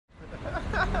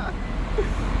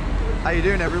How you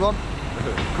doing, everyone?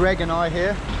 Greg and I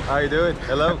here. How you doing?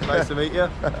 Hello, nice to meet you.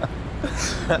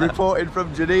 Reporting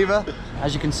from Geneva.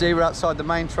 As you can see, we're outside the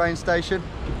main train station,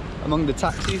 among the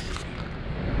taxis.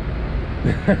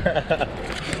 The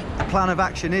plan of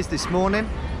action is this morning.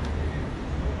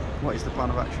 What is the plan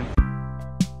of action?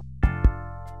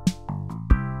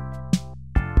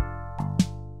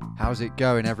 How's it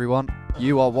going, everyone?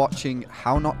 You are watching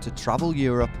How Not to Travel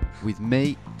Europe with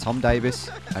me, Tom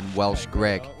Davis, and Welsh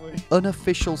Greg.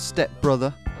 Unofficial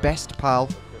stepbrother, best pal,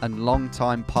 and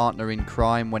long-time partner in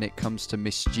crime when it comes to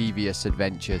mischievous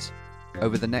adventures.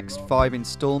 Over the next 5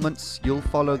 installments, you'll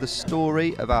follow the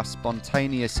story of our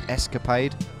spontaneous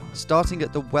escapade, starting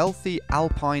at the wealthy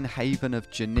alpine haven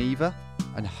of Geneva,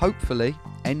 and hopefully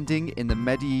ending in the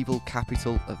medieval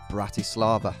capital of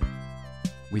Bratislava.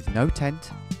 With no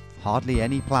tent, hardly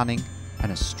any planning,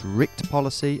 and a strict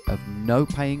policy of no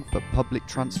paying for public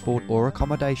transport or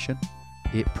accommodation,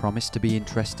 it promised to be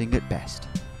interesting at best.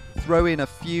 Throw in a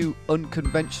few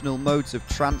unconventional modes of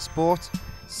transport,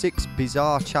 6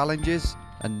 bizarre challenges,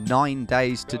 and 9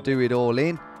 days to do it all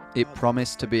in, it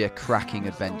promised to be a cracking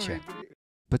adventure.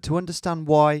 But to understand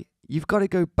why, you've got to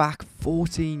go back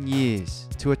 14 years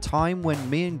to a time when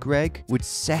me and Greg would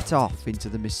set off into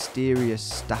the mysterious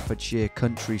Staffordshire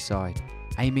countryside,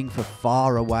 aiming for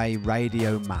faraway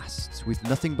radio masts with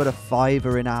nothing but a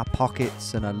fiver in our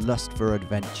pockets and a lust for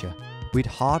adventure. We'd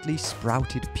hardly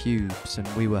sprouted pubes and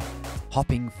we were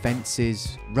hopping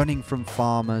fences, running from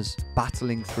farmers,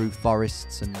 battling through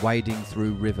forests and wading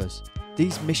through rivers.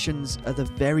 These missions are the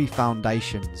very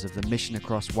foundations of the mission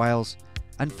across Wales,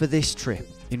 and for this trip,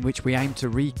 in which we aim to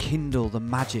rekindle the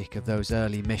magic of those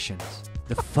early missions,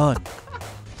 the fun,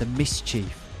 the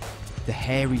mischief, the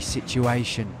hairy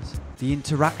situations, the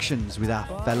interactions with our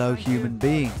fellow human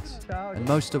beings, and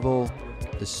most of all,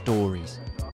 the stories.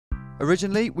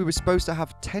 Originally, we were supposed to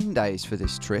have 10 days for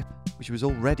this trip, which was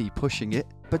already pushing it,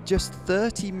 but just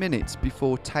 30 minutes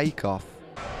before takeoff.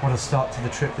 What a start to the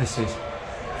trip this is.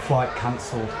 Flight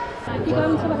cancelled. If you're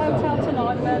going to the hotel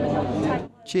tonight, Birmingham,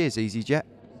 Cheers, EasyJet.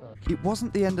 It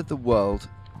wasn't the end of the world,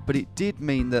 but it did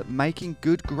mean that making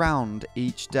good ground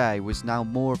each day was now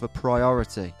more of a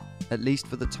priority, at least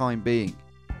for the time being.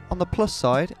 On the plus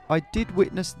side, I did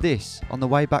witness this on the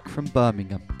way back from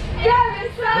Birmingham.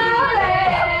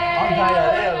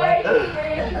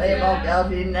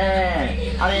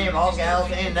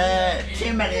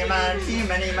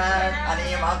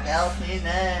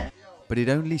 But it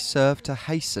only served to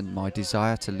hasten my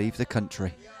desire to leave the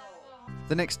country.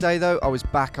 The next day though, I was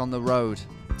back on the road,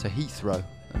 to Heathrow,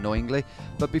 annoyingly,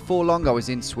 but before long I was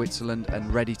in Switzerland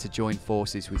and ready to join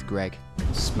forces with Greg.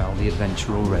 Smell the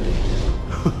adventure already.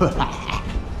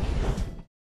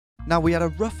 Now, we had a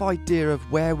rough idea of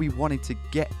where we wanted to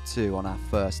get to on our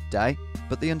first day,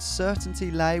 but the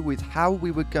uncertainty lay with how we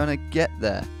were going to get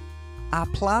there. Our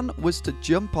plan was to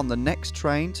jump on the next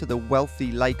train to the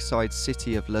wealthy lakeside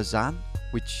city of Lausanne,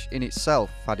 which in itself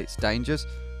had its dangers,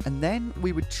 and then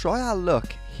we would try our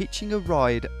luck hitching a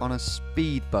ride on a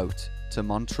speedboat to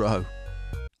Montreux.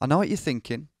 I know what you're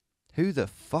thinking. Who the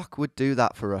fuck would do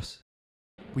that for us?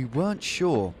 We weren't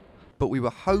sure, but we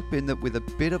were hoping that with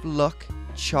a bit of luck,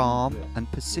 charm and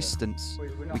persistence,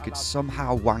 we could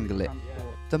somehow wangle it.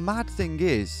 The mad thing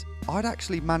is, I'd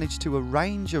actually managed to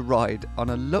arrange a ride on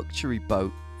a luxury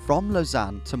boat from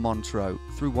Lausanne to Montreux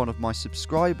through one of my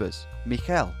subscribers,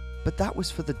 Michael, but that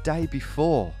was for the day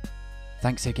before.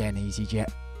 Thanks again,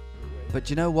 EasyJet. But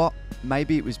you know what?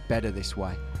 Maybe it was better this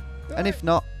way. And if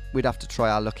not, we'd have to try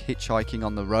our luck hitchhiking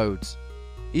on the roads.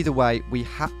 Either way, we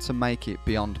had to make it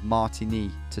beyond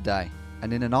Martigny today,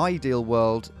 and in an ideal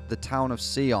world, the town of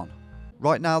Sion.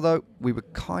 Right now though, we were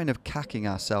kind of cacking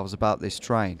ourselves about this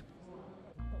train.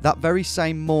 That very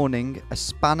same morning, a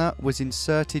spanner was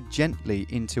inserted gently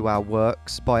into our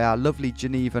works by our lovely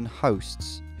Genevan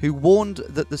hosts, who warned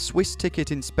that the Swiss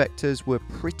ticket inspectors were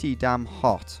pretty damn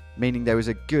hot, meaning there was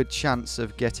a good chance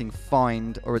of getting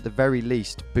fined or at the very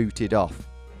least booted off.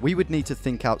 We would need to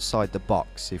think outside the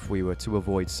box if we were to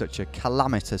avoid such a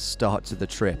calamitous start to the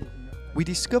trip. We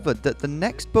discovered that the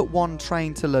next but one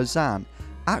train to Lausanne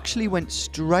actually went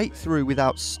straight through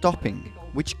without stopping,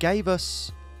 which gave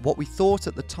us what we thought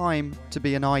at the time to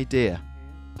be an idea.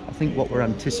 I think what we're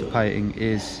anticipating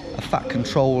is a fat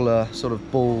controller, sort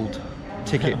of bald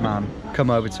ticket man, come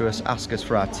over to us, ask us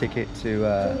for our ticket to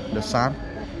Lausanne,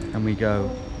 and we go,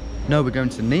 no, we're going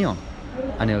to Nyon.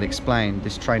 And he'll explain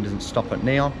this train doesn't stop at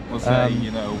Nyon. We'll say,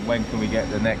 you know, when can we get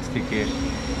the next ticket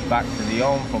back to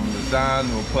Nyon from Lausanne?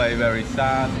 We'll play very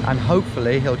sad. And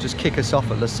hopefully he'll just kick us off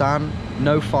at Lausanne,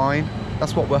 no fine.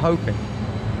 That's what we're hoping.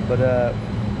 But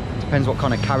depends what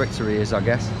kind of character he is, I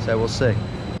guess, so we'll see.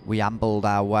 We ambled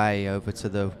our way over to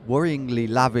the worryingly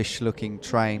lavish-looking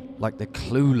train, like the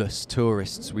clueless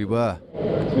tourists we were.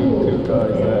 Two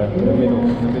guys there in the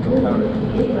middle carriage.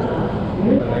 And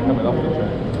they're coming off the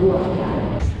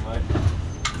train.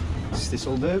 Does this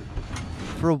all do?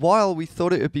 For a while we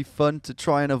thought it would be fun to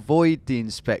try and avoid the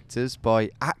inspectors by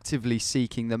actively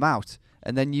seeking them out,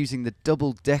 and then using the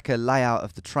double-decker layout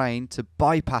of the train to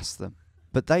bypass them.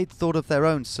 But they'd thought of their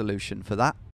own solution for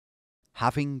that.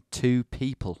 Having two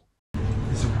people.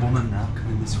 There's a woman now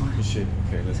coming this way. Shit,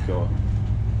 okay, let's go.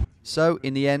 So,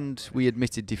 in the end, we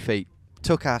admitted defeat,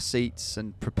 took our seats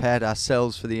and prepared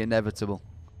ourselves for the inevitable.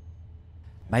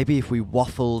 Maybe if we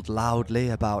waffled loudly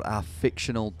about our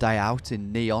fictional day out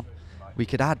in neon, we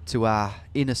could add to our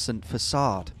innocent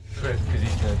facade. Chris, because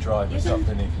he's going to drive us up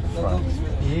the Nick in front.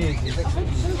 He is.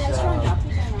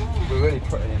 We're really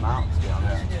putting him out, to be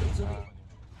honest.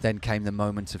 Then came the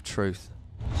moment of truth.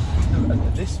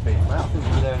 At this speed, mate, I think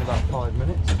we're there in about 5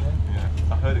 minutes. Yeah,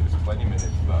 I heard it was 20 minutes,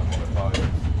 but I'm on 5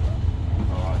 minutes.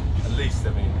 Alright, at least,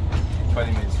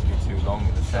 20 minutes would be too long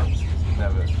in a sense, because you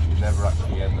never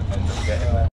actually end up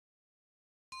getting there.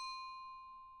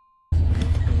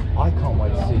 I can't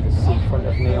wait to see the seafront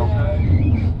of Neon.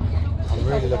 I'm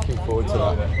really looking forward to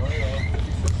that.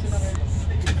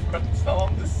 It's not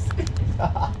on the sea.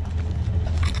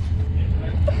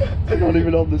 They're not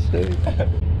even on the sea.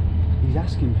 He's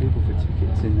asking people for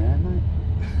tickets in there, mate.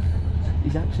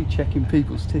 He's actually checking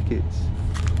people's tickets.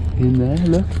 In there,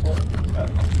 look.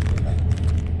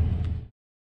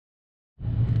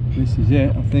 This is it,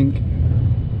 I think.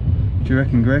 Do you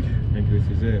reckon, Greg? I think this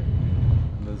is it.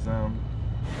 Lausanne.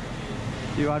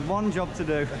 You had one job to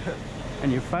do,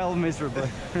 and you failed miserably.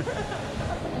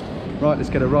 Right, let's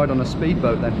get a ride on a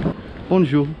speedboat then.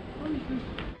 Bonjour.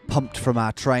 Pumped from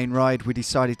our train ride, we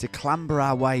decided to clamber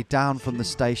our way down from the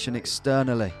station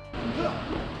externally.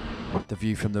 The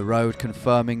view from the road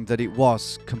confirming that it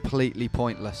was completely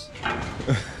pointless.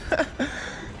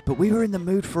 But we were in the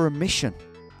mood for a mission,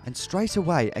 and straight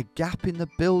away a gap in the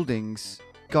buildings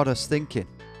got us thinking.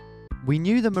 We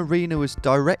knew the marina was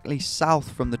directly south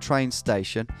from the train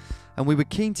station, and we were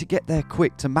keen to get there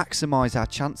quick to maximise our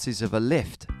chances of a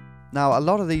lift. Now, a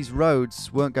lot of these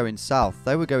roads weren't going south,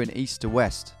 they were going east to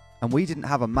west, and we didn't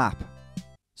have a map.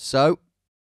 So,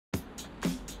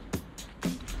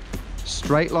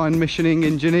 Straight line missioning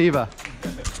in Geneva.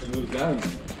 Lausanne.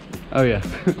 Oh yeah.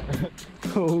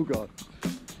 Oh god.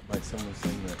 Like someone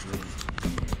saying that.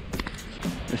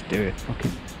 Let's do it. Fuck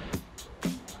it.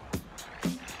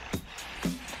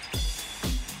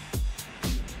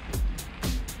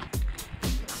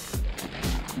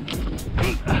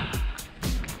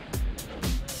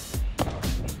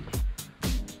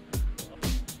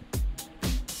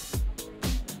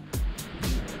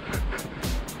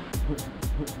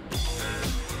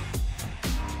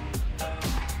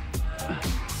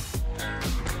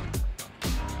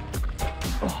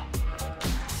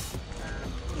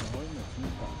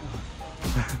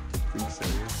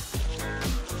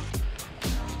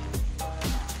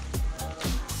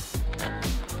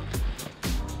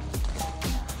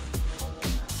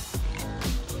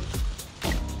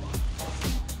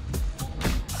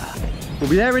 We'll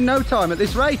be there in no time at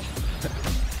this rate.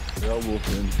 We are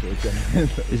walking into a dead end.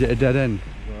 Is it a dead end?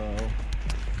 Well,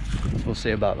 we'll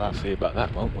see about that. see about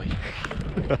that, won't we?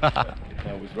 I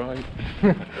was right.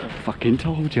 Fucking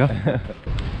told you.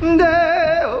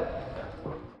 No.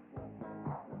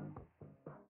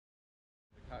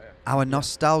 our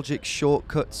nostalgic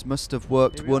shortcuts must have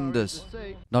worked wonders.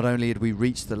 Not only had we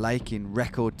reached the lake in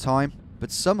record time,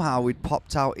 but somehow we'd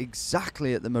popped out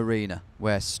exactly at the marina,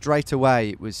 where straight away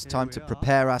it was time to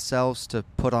prepare ourselves to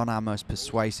put on our most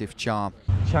persuasive charm.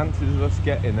 Chances of us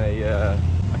getting a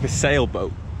like a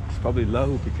sailboat is probably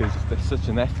low because there's such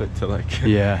an effort to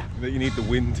Yeah. that you need the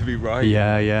wind to be right.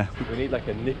 Yeah. We need like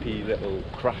a nippy little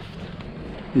craft.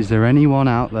 Is there anyone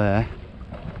out there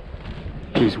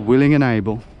who's willing and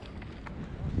able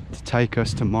to take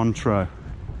us to Montreux?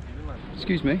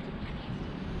 Excuse me.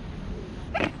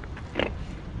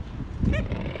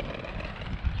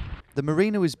 The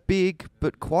marina was big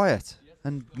but quiet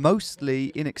and mostly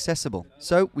inaccessible,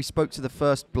 so we spoke to the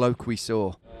first bloke we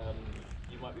saw.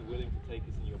 You might be willing to take us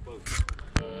in your boat.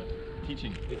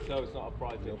 Teaching. It's not a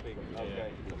private thing.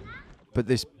 Okay. But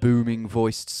this booming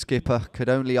voiced skipper could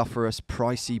only offer us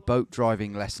pricey boat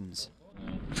driving lessons.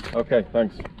 Okay,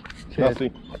 thanks. Cheers.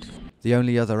 Merci. The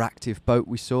only other active boat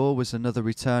we saw was another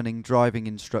returning driving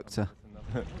instructor.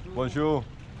 Bonjour.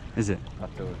 Is it?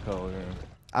 After the call, yeah.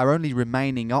 Our only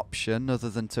remaining option, other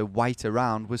than to wait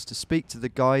around, was to speak to the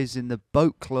guys in the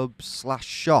boat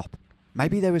club/shop.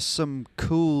 Maybe there was some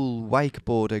cool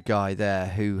wakeboarder guy there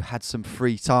who had some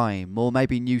free time, or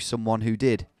maybe knew someone who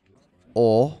did.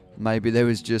 Or maybe there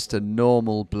was just a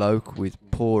normal bloke with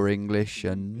poor English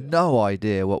and no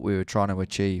idea what we were trying to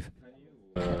achieve.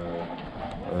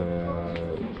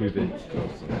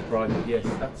 Private, yes,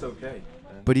 that's okay.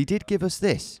 But he did give us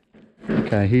this.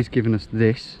 Okay, he's given us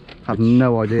this. I have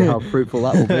no idea how fruitful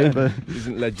that will be, but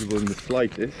Isn't legible in the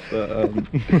slightest, but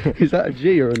is that a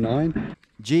G or a 9?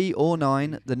 G or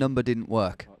 9, the number didn't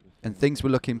work, and things were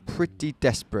looking pretty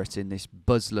desperate in this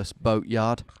buzzless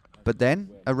boatyard. But then,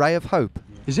 a ray of hope.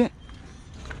 Is it?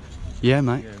 Yeah,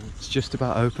 mate. It's just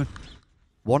about open.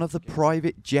 One of the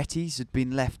private jetties had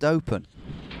been left open.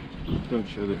 don't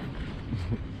shut it.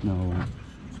 No.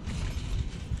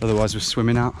 Otherwise, we're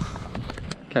swimming out.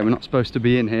 Okay, we're not supposed to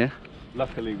be in here.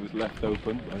 Luckily, it was left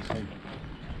open by some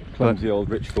clumsy old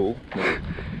rich fool.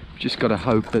 Just got to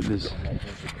hope that there's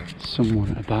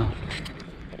someone about.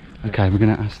 Okay, we're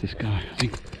going to ask this guy, I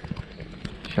think.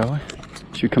 Shall I?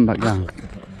 Should we come back down?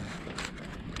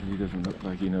 He doesn't look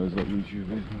like he knows what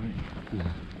YouTube is, right? No.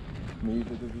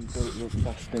 Neither does he don't look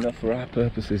fast enough for our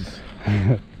purposes.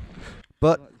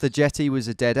 But the jetty was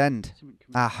a dead end.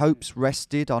 Our hopes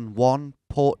rested on one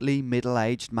portly,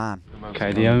 middle-aged man.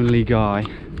 Okay, the only guy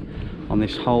on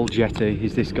this whole jetty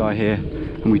is this guy here,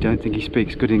 and we don't think he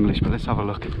speaks good English, but let's have a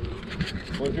look.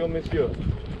 Bonjour, monsieur.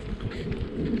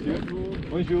 Monsieur?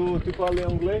 Bonjour, tu parles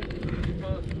anglais?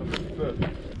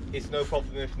 It's no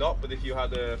problem if not, but if you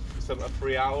had a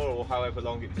free hour or however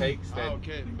long it takes, then...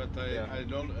 okay, but I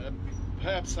don't...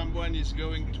 perhaps someone is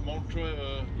going to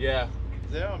Montreux yeah.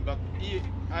 there, but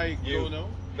I don't know.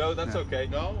 No, that's okay.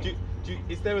 No?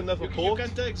 Is there another You port? can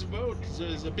take the boat,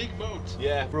 there's a big boat.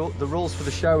 Yeah. The rules for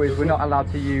the show is we're not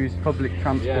allowed to use public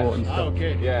transport and stuff.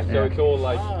 Okay. Yeah, so Yeah. it's all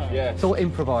like... yeah. It's all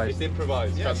improvised. It's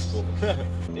improvised Yes. transport.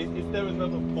 Is there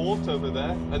another port over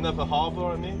there? Another harbour,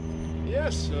 I mean?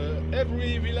 Yes,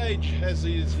 every village has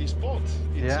his port.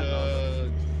 It's Yeah.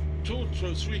 2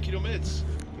 to 3 kilometers.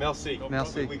 Merci.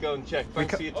 Merci. We go and check.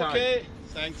 Thanks for your time. Okay,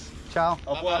 thanks. Ciao.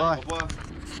 Au revoir. Bye. Au revoir.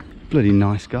 Bloody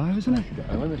nice guy, isn't he?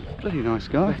 Bloody nice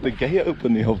guy. The gate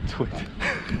open, the old twit.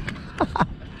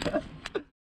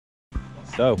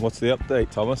 So, what's the update,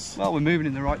 Thomas? Well, we're moving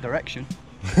in the right direction.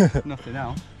 Nothing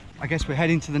else. I guess we're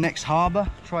heading to the next harbour.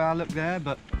 Try our luck there,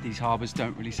 but these harbours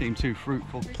don't really seem too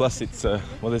fruitful. Plus, it's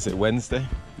what is it, Wednesday?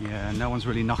 Yeah, no one's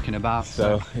really knocking about.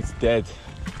 So it's dead.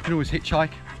 You can always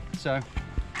hitchhike. So,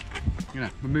 you know,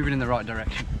 we're moving in the right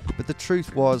direction. But the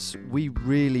truth was, we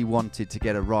really wanted to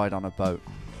get a ride on a boat.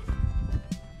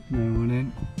 No one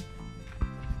in.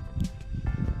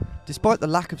 Despite the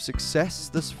lack of success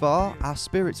thus far, our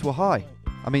spirits were high.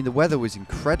 I mean, the weather was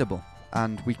incredible,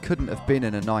 and we couldn't have been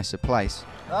in a nicer place.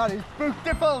 That is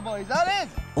beautiful, boys, that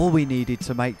is! All we needed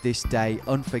to make this day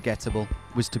unforgettable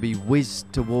was to be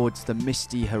whizzed towards the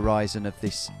misty horizon of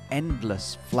this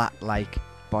endless flat lake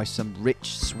by some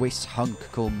rich Swiss hunk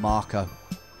called Marco.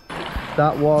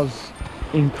 That was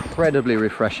incredibly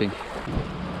refreshing.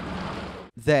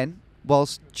 Then,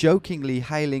 whilst jokingly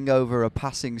hailing over a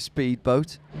passing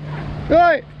speedboat,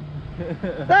 Hey!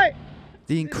 Hey!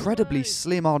 the incredibly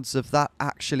slim odds of that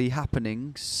actually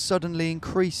happening suddenly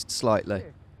increased slightly.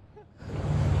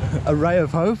 A ray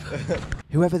of hope.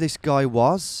 Whoever this guy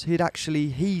was, he'd actually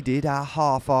heeded our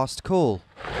half-arsed call.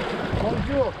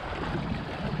 Bonjour.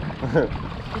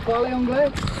 Tu parles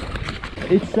anglais?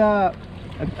 It's a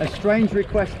strange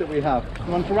request that we have.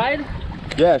 You want to ride?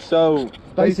 Yeah, so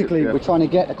Basically, we're trying to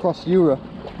get across Europe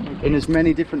in as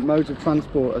many different modes of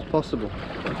transport as possible.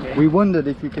 Okay. We wondered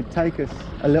if you could take us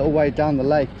a little way down the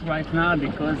lake. Right now,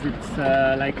 because it's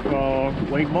like for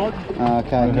wakeboard.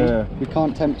 Okay, we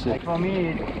can't tempt you. Like for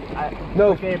me, No.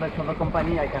 okay, but for the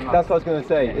company, I cannot. that's what I was going to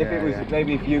say. If it was yeah.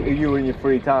 maybe if you were in your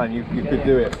free time, you could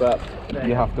do it, but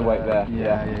you have to wait there.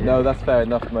 Yeah. No, that's fair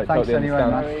enough, mate. Thanks Totally anyway,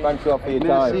 understand. man. Thanks a lot for your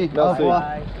Merci. time. Au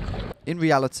revoir. In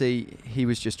reality, he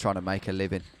was just trying to make a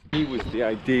living. He was the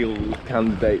ideal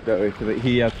candidate though, if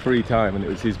he had free time and it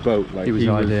was his boat. Like He was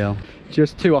ideal.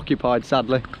 Just too occupied,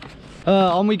 sadly.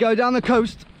 On we go down the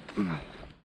coast.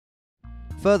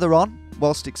 Further on,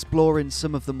 whilst exploring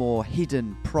some of the more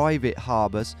hidden private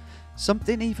harbours,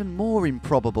 something even more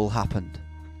improbable happened.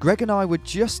 Greg and I were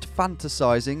just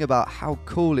fantasising about how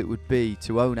cool it would be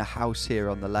to own a house here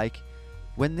on the lake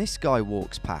when this guy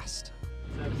walks past.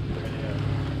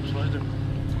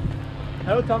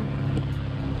 Hello, Tom.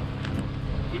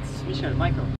 It's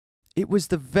Michael. It was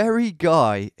the very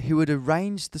guy who had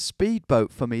arranged the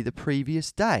speedboat for me the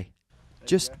previous day,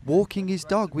 just walking his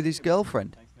dog with his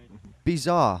girlfriend.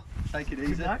 Bizarre. Take it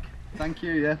easy. Thank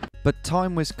you, yeah. But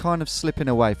time was kind of slipping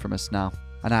away from us now.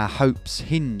 and our hopes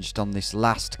hinged on this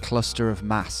last cluster of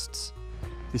masts.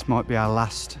 This might be our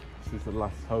last This is the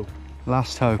last hope.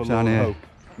 hope down here. Hope.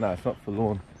 No, it's not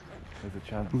forlorn. There's a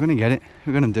chance. I'm gonna get it.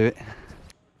 We're gonna do it.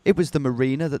 It was the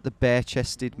marina that the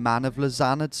bare-chested man of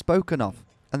Lausanne had spoken of,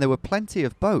 and there were plenty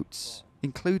of boats,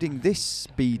 including this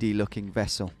speedy-looking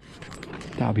vessel.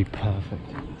 That'll be perfect.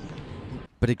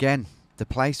 But again, the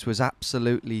place was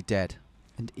absolutely dead,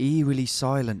 and eerily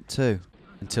silent too,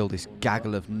 until this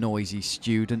gaggle of noisy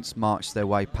students marched their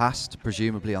way past,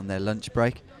 presumably on their lunch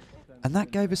break, and that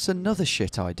gave us another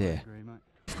shit idea.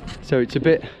 So it's a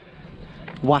bit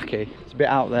wacky, it's a bit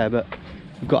out there, but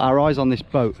we've got our eyes on this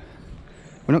boat.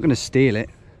 We're not going to steal it,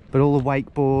 but all the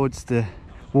wakeboards, the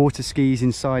water skis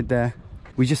inside there,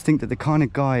 we just think that the kind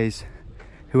of guys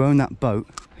who own that boat,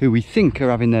 who we think are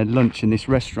having their lunch in this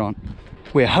restaurant,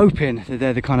 we're hoping that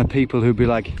they're the kind of people who'd be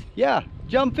like, yeah,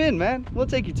 jump in, man, we'll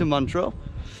take you to Montreux.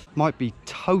 Might be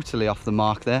totally off the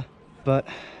mark there, but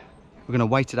we're going to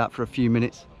wait it out for a few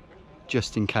minutes,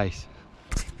 just in case.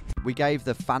 We gave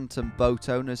the phantom boat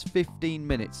owners 15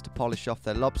 minutes to polish off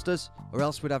their lobsters, or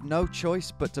else we'd have no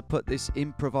choice but to put this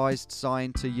improvised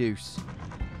sign to use.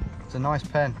 It's a nice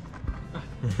pen.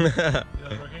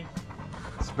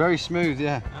 It's very smooth,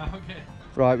 yeah. Okay.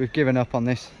 Right, we've given up on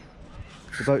this.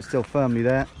 The boat's still firmly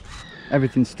there.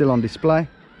 Everything's still on display,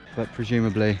 but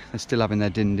presumably they're still having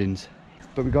their din-dins.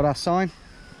 But we've got our sign.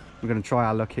 We're going to try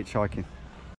our luck hitchhiking.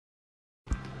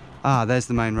 Ah, there's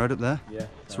the main road up there. Yeah.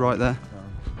 It's right there.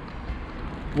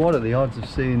 What are the odds of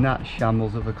seeing that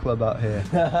shambles of a club out here?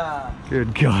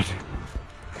 Good God.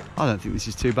 I don't think this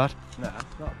is too bad. No,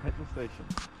 it's not a petrol station.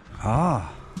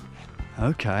 Ah,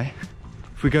 okay.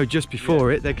 If we go just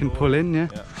before it, they can pull in, yeah?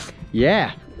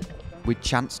 Yeah! We'd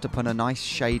chanced upon a nice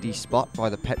shady spot by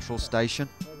the petrol station.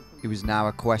 It was now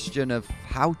a question of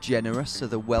how generous are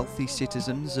the wealthy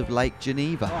citizens of Lake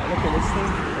Geneva. Oh, look at this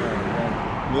thing.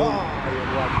 We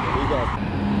got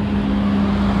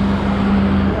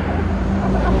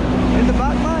In the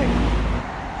back, mate.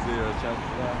 0 chance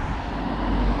of that.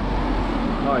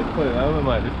 Oh, he's pulling over,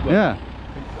 mate. This bloke. Yeah. I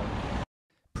think so.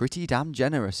 Pretty damn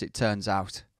generous, it turns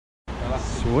out.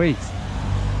 Sweet.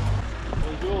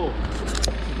 Bonjour.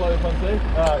 Vous parlez français?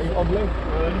 Anglais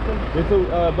or anything?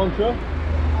 Little Montreux?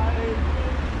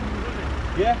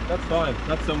 Yeah, that's fine.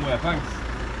 That's somewhere, thanks.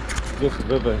 Just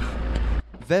Vevey.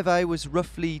 Vevey was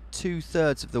roughly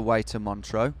 2/3 of the way to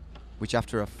Montreux, which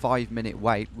after a 5-minute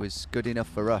wait was good enough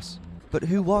for us. But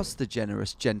who was the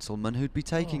generous gentleman who'd be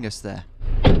taking us there?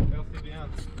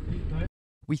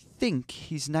 We think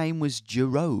his name was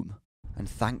Jerome, and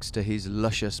thanks to his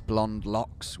luscious blonde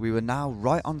locks, we were now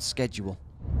right on schedule.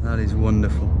 That is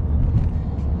wonderful.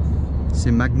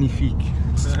 C'est magnifique.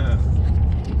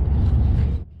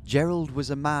 Gerald was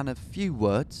a man of few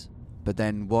words, but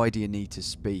then why do you need to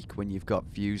speak when you've got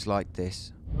views like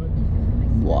this?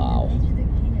 Wow.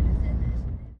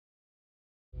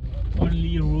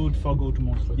 Only route for go to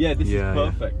Montreux. Yeah, this is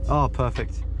perfect. Oh,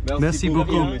 perfect. Merci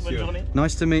beaucoup. monsieur.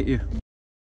 Nice to meet you.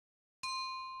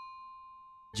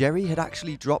 Jerry had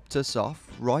actually dropped us off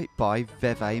right by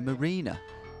Vevey Marina,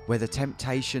 where the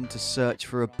temptation to search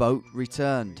for a boat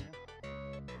returned.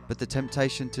 But the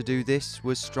temptation to do this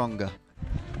was stronger.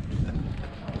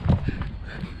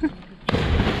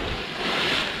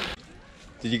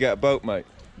 Did you get a boat, mate?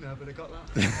 No, but I got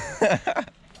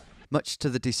that. Much to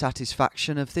the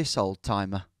dissatisfaction of this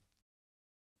old-timer.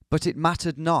 But it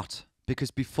mattered not, because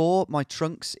before my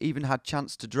trunks even had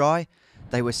chance to dry,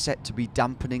 they were set to be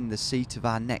dampening the seat of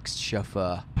our next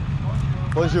chauffeur.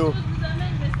 Bonjour.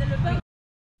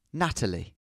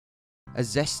 Natalie. A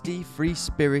zesty,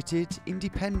 free-spirited,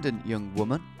 independent young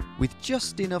woman with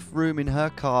just enough room in her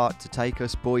car to take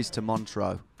us boys to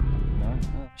Montreux.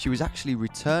 She was actually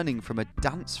returning from a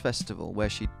dance festival where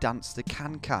she'd danced the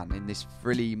can-can in this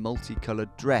frilly, multicoloured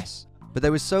dress. But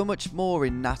there was so much more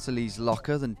in Natalie's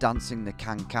locker than dancing the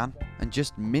can-can, and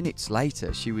just minutes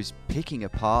later she was picking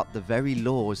apart the very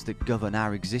laws that govern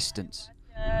our existence.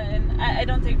 And I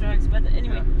don't take drugs, but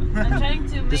anyway, I'm trying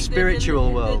to make The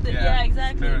spiritual world. yeah,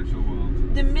 exactly. Spiritual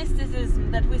world. The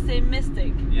mysticism that we say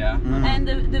mystic, Yeah. and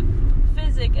the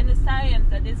physics and the science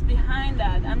that is behind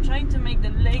that. I'm trying to make the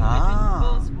link between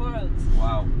both worlds.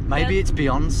 Wow. Maybe it's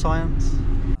beyond science.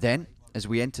 Then, as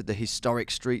we entered the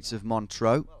historic streets of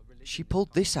Montreux, she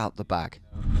pulled this out the bag.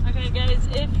 Okay, guys,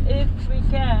 if we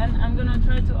can, I'm gonna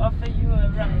try to offer you a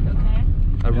ride. Okay?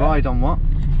 A ride on what?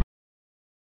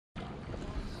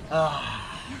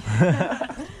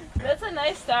 That's a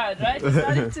nice start, right? We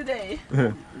started today.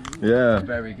 Yeah.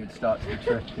 Very good start to the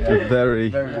trip. Very.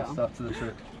 Very good start to the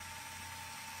trip.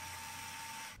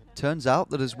 Turns out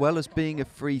that as well as being a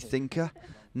free thinker,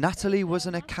 Natalie was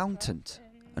an accountant,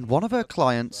 And one of her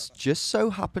clients just so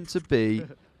happened to be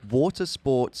Water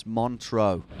Sports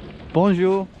Montreux,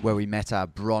 Bonjour. where we met our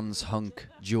bronze hunk,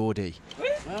 Geordie.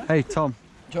 Hey, Tom.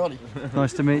 Jordi.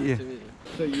 Nice to meet you.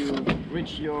 So you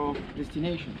reached your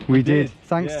destination? We did.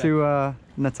 Thanks to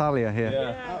Natalia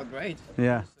here. Oh, great.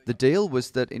 Yeah. The deal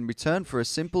was that in return for a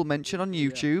simple mention on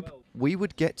YouTube, we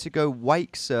would get to go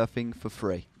wake surfing for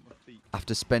free.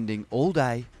 After spending all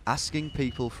day asking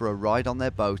people for a ride on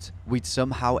their boat, we'd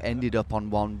somehow ended up on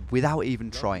one without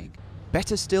even trying.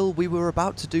 Better still, we were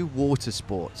about to do water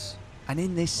sports. And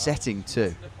in this setting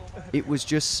too. It was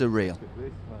just surreal.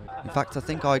 In fact, I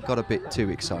think I got a bit too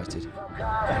excited.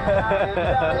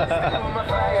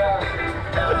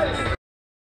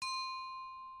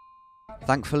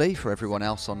 Thankfully for everyone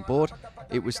else on board,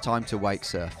 it was time to wake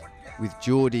surf, with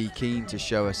Geordie keen to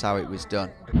show us how it was done.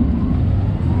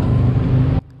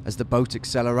 As the boat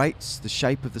accelerates, the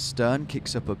shape of the stern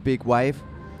kicks up a big wave,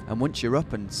 and once you're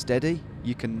up and steady,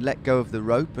 you can let go of the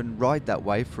rope and ride that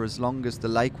wave for as long as the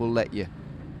lake will let you,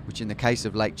 which in the case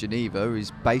of Lake Geneva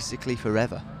is basically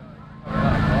forever.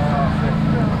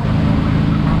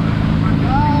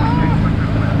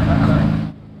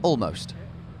 Almost.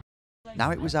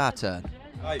 Now it was our turn.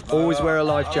 Always wear a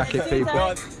life jacket,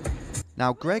 people.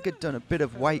 Now Greg had done a bit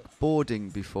of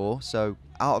wakeboarding before, so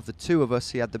out of the two of us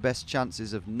he had the best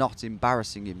chances of not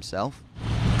embarrassing himself.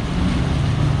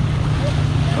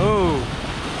 Oh.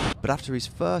 But after his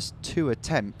first 2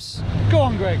 attempts, Go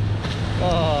on, Greg.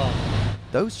 Oh.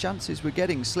 those chances were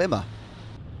getting slimmer.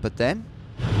 But then,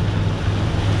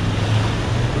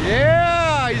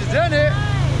 Yeah, he's done it.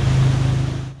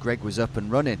 Greg was up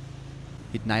and running.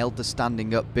 He'd nailed the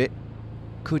standing up bit.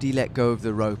 Could he let go of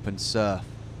the rope and surf?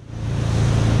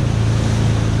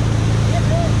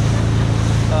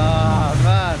 Ah,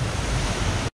 man.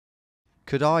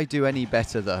 Could I do any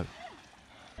better though?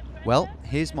 Well,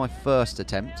 here's my first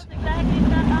attempt.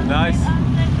 Nice.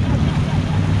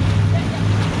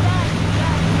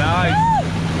 Nice.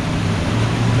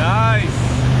 Nice.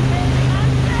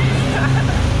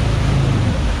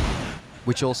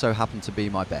 Which also happened to be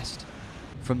my best.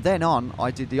 From then on,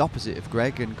 I did the opposite of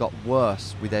Greg and got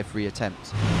worse with every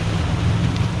attempt.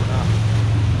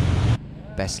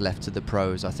 Best left to the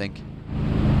pros, I think.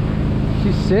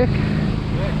 She's sick.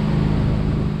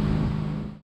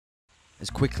 As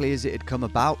quickly as it had come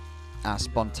about, our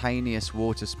spontaneous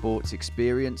water sports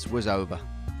experience was over.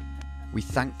 We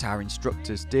thanked our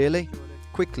instructors dearly,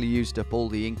 quickly used up all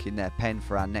the ink in their pen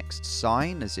for our next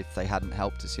sign as if they hadn't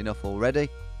helped us enough already,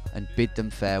 and bid them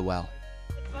farewell.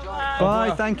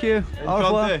 Bye, thank you. Au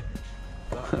revoir.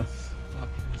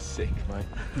 Sick, mate.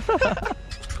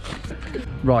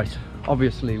 Right,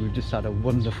 obviously we've just had a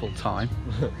wonderful time.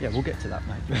 Yeah, we'll get to that,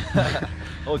 mate.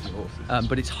 Hold your horses.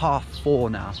 But it's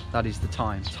 3:30 now. That is the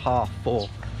time. It's 3:30.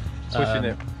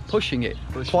 Pushing it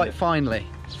quite finely.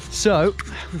 So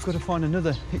we've got to find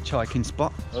another hitchhiking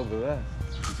spot. Over there.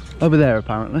 Over there,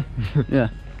 apparently. Yeah,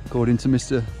 according to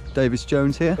Mr. Davis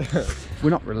Jones here. We're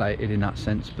not related in that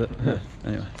sense, but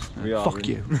anyway. We are, fuck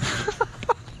really. you.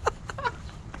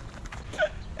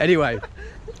 Anyway.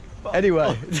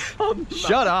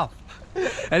 Shut up.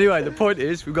 Anyway, the point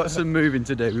is, we've got some moving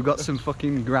to do. We've got some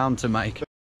fucking ground to make.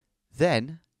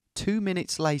 Then, 2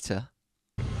 minutes later,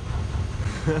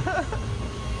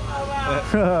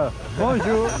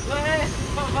 Bonjour.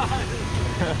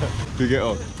 Tu get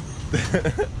on.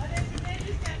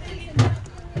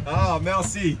 Ah,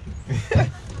 merci.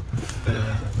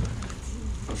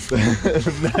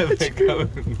 Never going.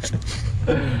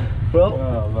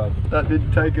 Well, that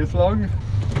didn't take us long.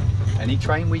 Any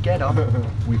train we get on,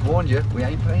 we've warned you, we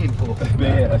ain't paying for. Be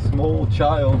it a small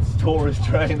child's tourist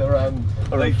train around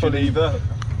Lake Geneva,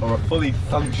 or a fully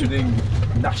functioning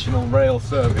national rail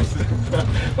service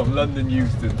from London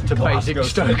Euston to Glasgow,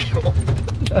 Basingstoke.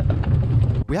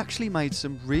 we actually made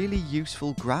some really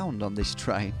useful ground on this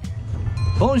train.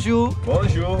 Bonjour.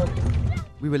 Bonjour.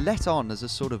 We were let on as a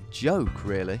sort of joke,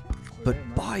 really. But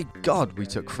by God, we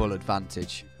took full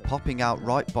advantage, popping out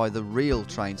right by the real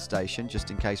train station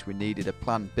just in case we needed a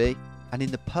plan B, and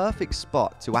in the perfect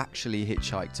spot to actually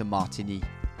hitchhike to Martigny.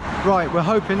 Right, we're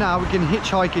hoping now we can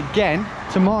hitchhike again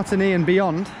to Martigny and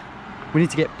beyond. We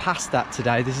need to get past that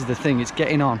today. This is the thing, it's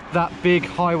getting on. That big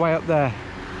highway up there,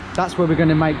 that's where we're going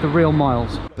to make the real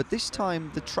miles. But this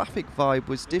time, the traffic vibe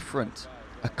was different.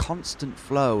 A constant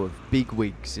flow of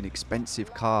bigwigs in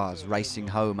expensive cars racing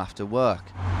home after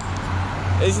work.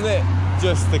 Isn't it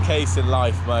just the case in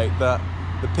life, mate, that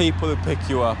the people who pick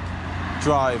you up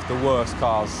drive the worst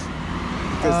cars?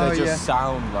 Because they just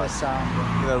sound like,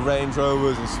 you know, Range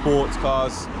Rovers and sports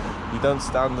cars. You don't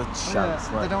stand a chance.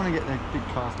 They don't want to get their big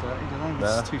cars dirty, do they?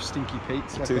 Nah. It's too stinky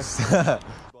Pete's.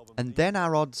 And then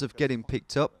our odds of getting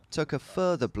picked up took a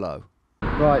further blow.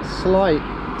 Right, slight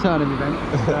turn of event.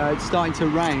 It's starting to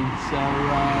rain,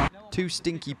 so... 2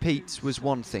 Stinky Pete's was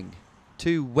one thing.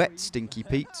 2 wet Stinky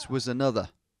Pete's was another.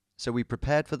 So we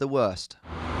prepared for the worst.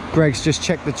 Greg's just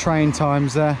checked the train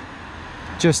times there.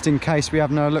 Just in case we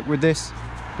have no luck with this,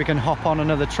 we can hop on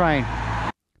another train.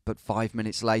 But 5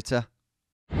 minutes later...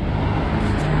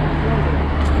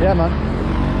 Yeah,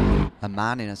 man. A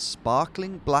man in a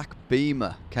sparkling black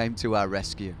Beamer came to our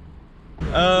rescue.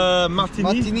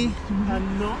 Martigny.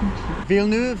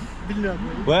 Villeneuve.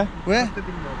 Where? Where?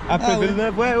 Après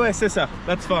Villeneuve. Ouais, c'est ça.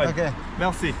 That's fine. Okay.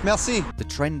 Merci. Merci. The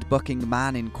trend-bucking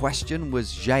man in question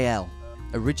was JL,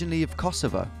 originally of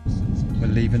Kosovo. We're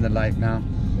leaving the lake now.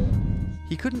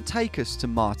 He couldn't take us to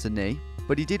Martigny,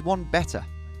 but he did one better.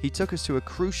 He took us to a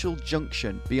crucial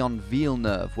junction beyond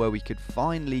Villeneuve where we could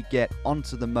finally get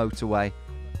onto the motorway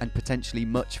and potentially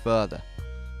much further.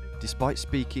 Despite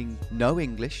speaking no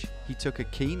English, he took a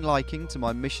keen liking to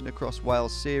my Mission Across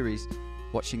Wales series,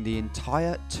 watching the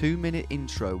entire 2-minute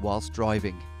intro whilst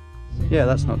driving. Yeah,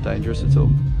 that's not dangerous at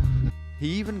all. He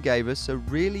even gave us a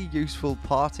really useful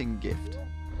parting gift.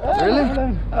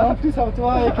 Really?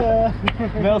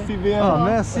 Merci bien. Oh,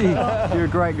 merci. You're a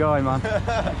great guy, man.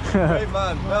 Great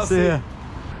man. Merci. See ya.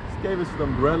 Just gave us an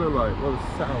umbrella, like, what a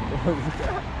sound.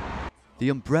 The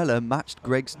umbrella matched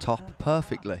Greg's top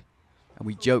perfectly, and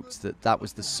we joked that that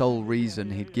was the sole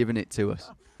reason he'd given it to us.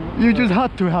 You just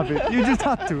had to have it. You just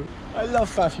had to. I love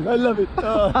fashion. I love it.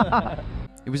 Oh.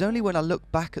 It was only when I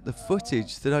looked back at the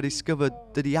footage that I discovered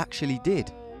that he actually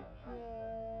did.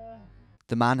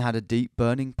 The man had a deep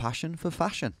burning passion for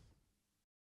fashion.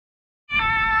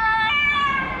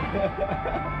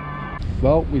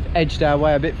 Well, we've edged our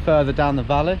way a bit further down the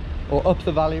valley, or up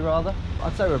the valley rather.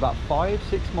 I'd say we're about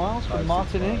 5-6 miles from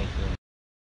Martigny.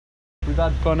 We've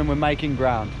had fun and we're making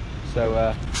ground.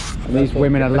 So these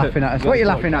women are laughing at us. What are you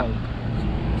laughing at?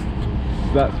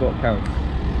 That's what counts.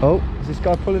 Oh, is this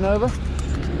guy pulling over?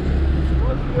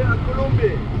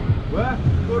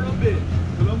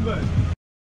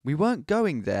 We weren't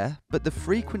going there, but the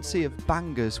frequency of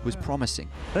bangers was promising.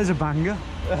 There's a banger.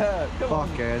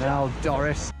 Fucking hell,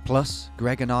 Doris. Plus,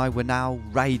 Greg and I were now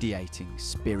radiating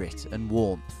spirit and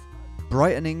warmth,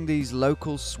 brightening these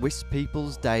local Swiss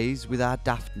people's days with our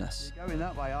daftness. Going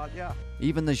that way, aren't you?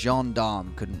 Even the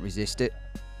gendarme couldn't resist it.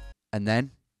 And then,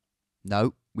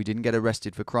 no, we didn't get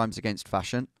arrested for crimes against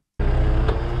fashion.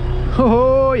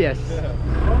 Oh, yes.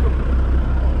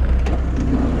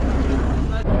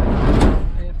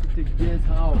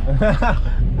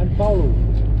 And Paulo.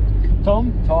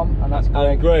 Tom, and that's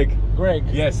Greg. Greg.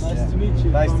 Yes. Nice to meet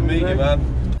you. Nice to meet you, man.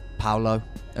 Paulo,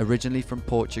 originally from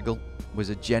Portugal, was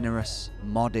a generous,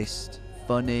 modest,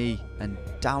 funny and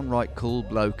downright cool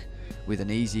bloke with an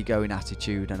easygoing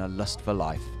attitude and a lust for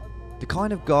life. The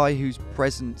kind of guy whose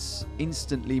presence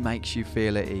instantly makes you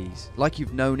feel at ease, like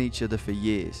you've known each other for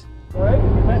years. Greg,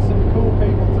 we met some cool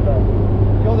people today.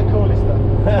 You're the coolest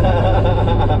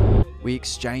though. We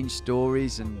exchanged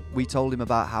stories and we told him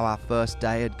about how our first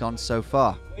day had gone so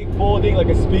far. Wakeboarding like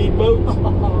a speedboat,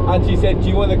 and she said, do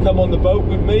you want to come on the boat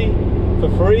with me for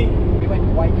free? We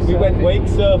went wake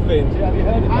surfing. Have you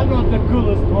heard of I'm not the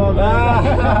coolest one.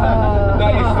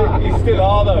 No, you still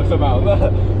are though somehow.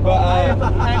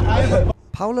 But,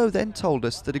 Paulo then told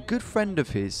us that a good friend of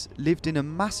his lived in a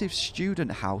massive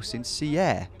student house in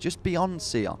Sierre, just beyond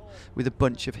Sion, with a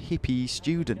bunch of hippie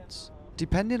students.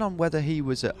 Depending on whether he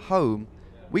was at home,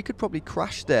 we could probably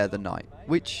crash there the night,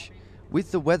 which,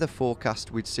 with the weather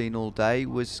forecast we'd seen all day,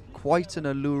 was quite an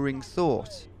alluring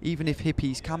thought, even if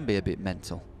hippies can be a bit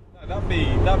mental. that'd be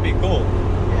cool.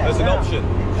 As an option,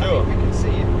 sure. We can see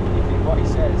if what he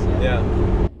says. Yeah.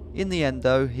 In the end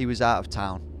though, he was out of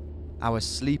town. Our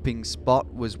sleeping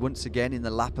spot was once again in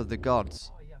the lap of the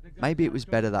gods. Maybe it was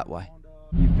better that way.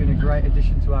 You've been a great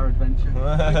addition to our adventure.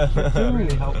 It's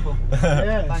really helpful.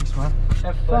 Yeah. Thanks, man.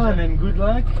 Have fun and good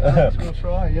luck. We'll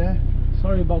try, yeah.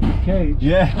 Sorry about the cage.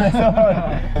 Yeah.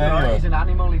 Right, he's an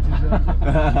animal, he deserves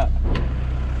it.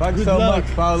 Thanks Good so luck.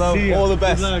 much, Paulo. See ya. All the Good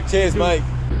best. luck. Cheers, mate.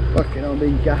 Fucking, I'm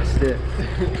being gassed here.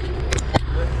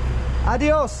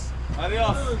 Adios!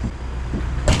 Adios.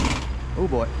 Oh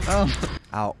boy.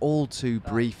 Our all too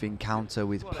brief encounter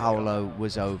with Paulo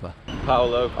was over.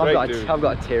 Paulo, great dude. I've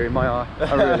got a tear in my eye.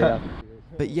 I really have.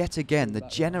 But yet again, the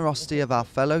generosity of our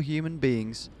fellow human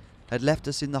beings had left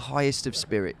us in the highest of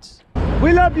spirits.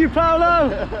 We love you, Paulo!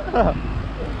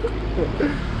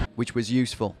 Which was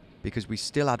useful, because we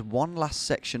still had one last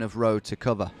section of road to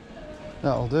cover.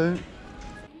 That'll do.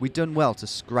 We'd done well to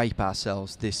scrape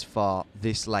ourselves this far,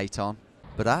 this late on,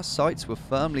 but our sights were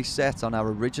firmly set on our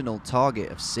original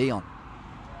target of Sion.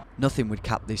 Nothing would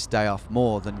cap this day off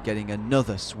more than getting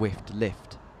another swift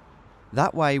lift.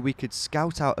 That way we could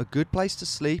scout out a good place to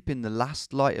sleep in the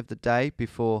last light of the day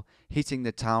before hitting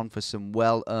the town for some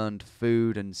well-earned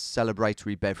food and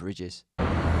celebratory beverages.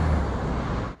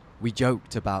 We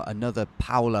joked about another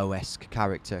Paolo-esque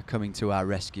character coming to our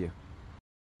rescue.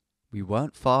 We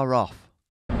weren't far off.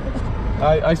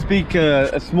 I speak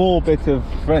a small bit of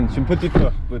French, un petit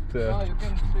peu, but... you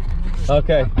can speak English.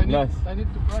 Okay, nice. I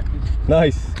need to practice.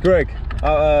 Nice, Greg.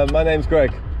 My name's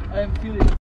Greg. I am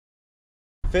Philip.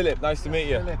 Philip, nice to meet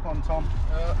you. Philip, I'm Tom.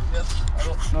 Yes.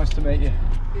 Hello. Nice to meet you.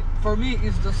 For me,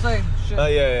 it's the same shit.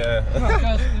 Yeah.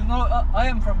 Because you know, I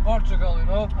am from Portugal. You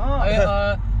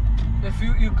know. If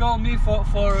you call me for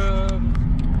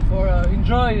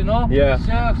enjoy, you know. Yeah.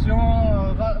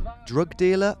 Drug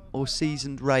dealer or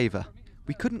seasoned raver?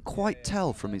 We couldn't quite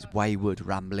tell from his wayward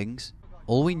ramblings.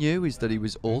 All we knew is that he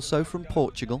was also from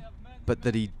Portugal, but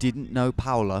that he didn't know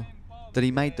Paolo, that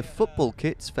he made the football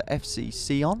kits for FC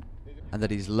Sion, and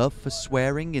that his love for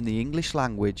swearing in the English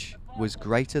language was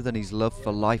greater than his love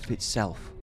for life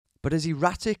itself. But as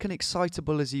erratic and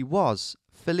excitable as he was,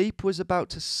 Philippe was about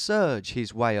to surge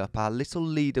his way up our little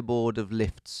leaderboard of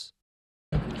lifts.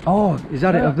 Oh, is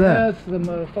that it up there? That's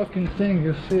the fucking thing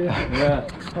you see. Yeah.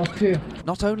 Okay.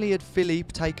 Not only had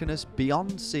Philippe taken us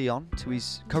beyond Sion to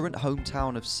his current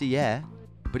hometown of Sierre,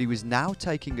 but he was now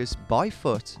taking us by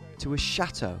foot to a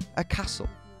chateau, a castle,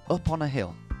 up on a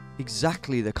hill.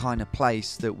 Exactly the kind of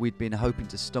place that we'd been hoping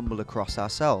to stumble across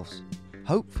ourselves.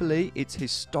 Hopefully, its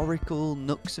historical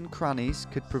nooks and crannies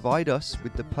could provide us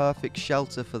with the perfect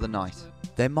shelter for the night.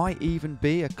 There might even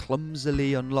be a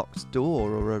clumsily unlocked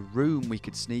door or a room we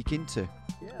could sneak into.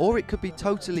 Or it could be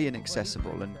totally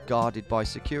inaccessible and guarded by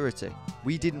security.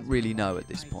 We didn't really know at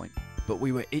this point, but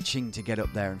we were itching to get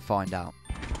up there and find out.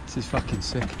 This is fucking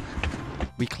sick.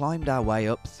 We climbed our way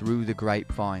up through the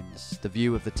grapevines, the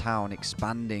view of the town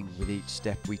expanding with each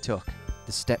step we took,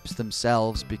 the steps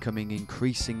themselves becoming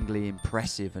increasingly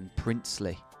impressive and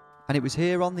princely. And it was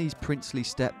here on these princely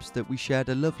steps that we shared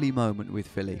a lovely moment with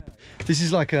Philippe. This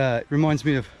is like reminds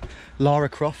me of Lara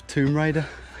Croft, Tomb Raider.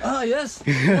 Ah yes,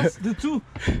 that's the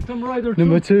Tomb Raider 2.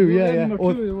 Number 2, yeah. Number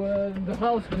 2, the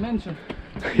house, the mansion.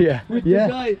 Yeah, With the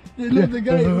guy, you know, the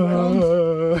guy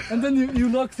runs, and then you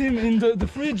locked him in the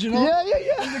fridge, you know?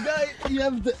 Yeah. And the guy, you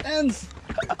have the ends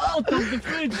out of the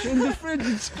fridge, and the fridge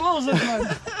is closed,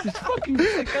 man. It's fucking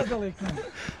psychedelic, man.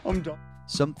 I'm done.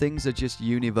 Some things are just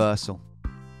universal.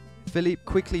 Philippe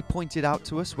quickly pointed out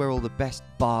to us where all the best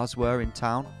bars were in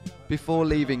town before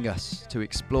leaving us to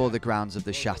explore the grounds of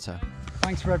the chateau.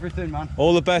 Thanks for everything, man.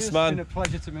 All the best, It's man. been a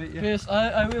pleasure to meet you. Yes,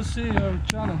 I will see your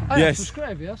channel. Yes.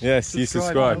 Subscribe, yes? Yes, you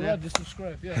subscribe. Yeah, just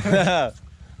subscribe, yeah.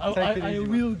 I easy,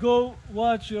 will go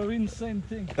watch your insane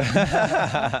thing.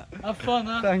 Have fun,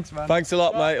 huh? Thanks, man. Thanks a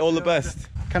lot, mate. All the best.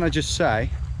 Can I just say,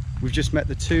 we've just met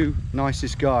the 2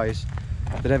 nicest guys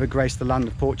that ever graced the land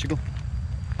of Portugal.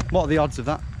 What are the odds of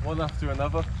that? One after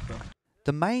another.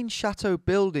 The main chateau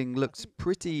building looked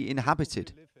pretty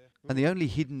inhabited, and the only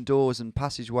hidden doors and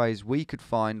passageways we could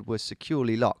find were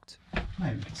securely locked.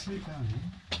 Mate, we can sleep down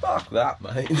here. Fuck that,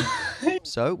 mate.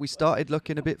 So we started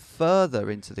looking a bit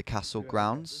further into the castle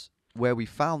grounds, where we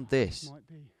found this.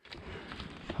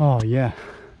 Oh yeah.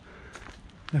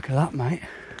 Look at that, mate.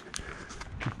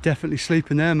 Could definitely sleep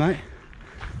in there, mate.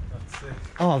 That's it.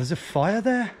 Oh, there's a fire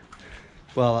there?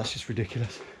 Well, that's just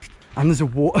ridiculous. And there's a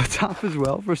water tap as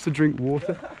well for us to drink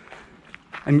water.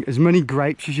 And as many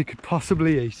grapes as you could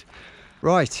possibly eat.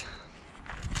 Right,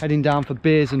 heading down for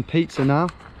beers and pizza now.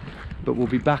 But we'll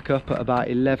be back up at about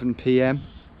 11 PM.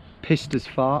 Pissed as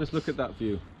far. Just look at that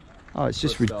view. Oh, it's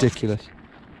just for a start. ridiculous.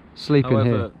 Sleeping However,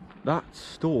 here that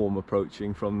storm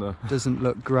approaching from the... doesn't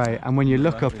look great. And when you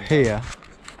look up here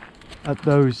at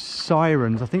those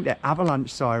sirens, I think they're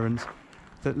avalanche sirens,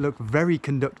 that look very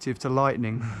conductive to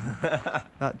lightning.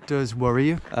 That does worry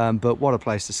you. But what a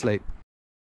place to sleep.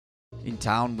 In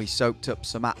town, we soaked up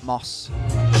some Atmos,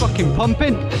 Fucking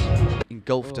pumping.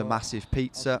 engulfed a massive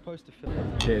pizza,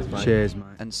 Cheers, mate. Cheers, mate.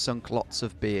 and sunk lots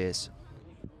of beers.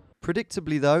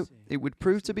 Predictably, though, it would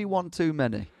prove to be one too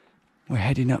many. We're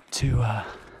heading up to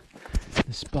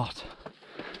the spot,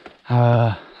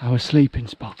 our sleeping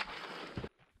spot.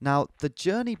 Now, the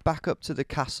journey back up to the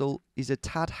castle is a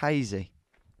tad hazy,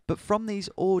 but from these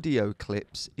audio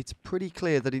clips, it's pretty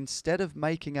clear that instead of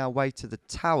making our way to the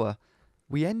tower,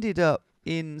 we ended up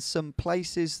in some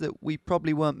places that we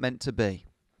probably weren't meant to be.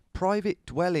 Private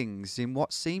dwellings in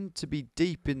what seemed to be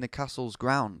deep in the castle's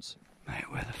grounds. Mate,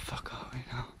 where the fuck are we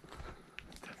now?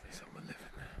 Definitely someone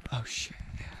living there. Oh shit,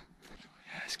 yeah.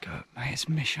 Let's go, mate, it's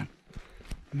mission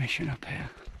up here.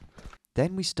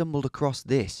 Then we stumbled across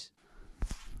this.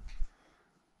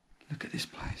 Look at this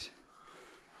place.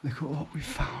 Look at what we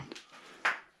found.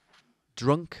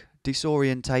 Drunk,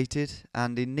 disorientated,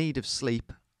 and in need of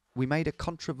sleep, we made a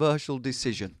controversial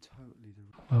decision.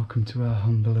 Welcome to our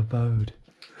humble abode.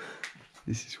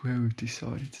 This is where we've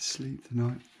decided to sleep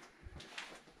tonight.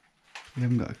 We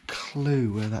haven't got a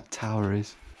clue where that tower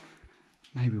is.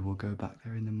 Maybe we'll go back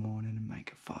there in the morning and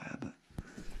make a fire, but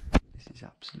this is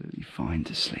absolutely fine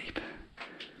to sleep.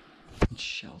 It's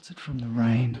sheltered from the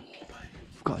rain.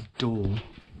 We've got a door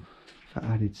for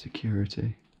added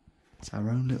security. It's our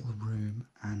own little room,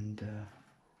 and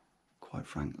quite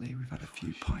frankly, we've had a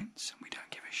few pints and we don't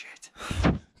give a shit.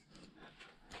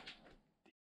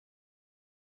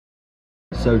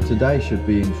 So today should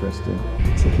be interesting.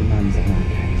 It's like a man's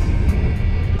case.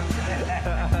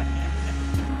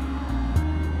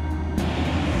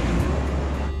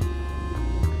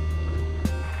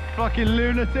 Fucking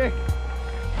lunatic!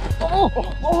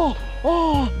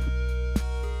 Oh!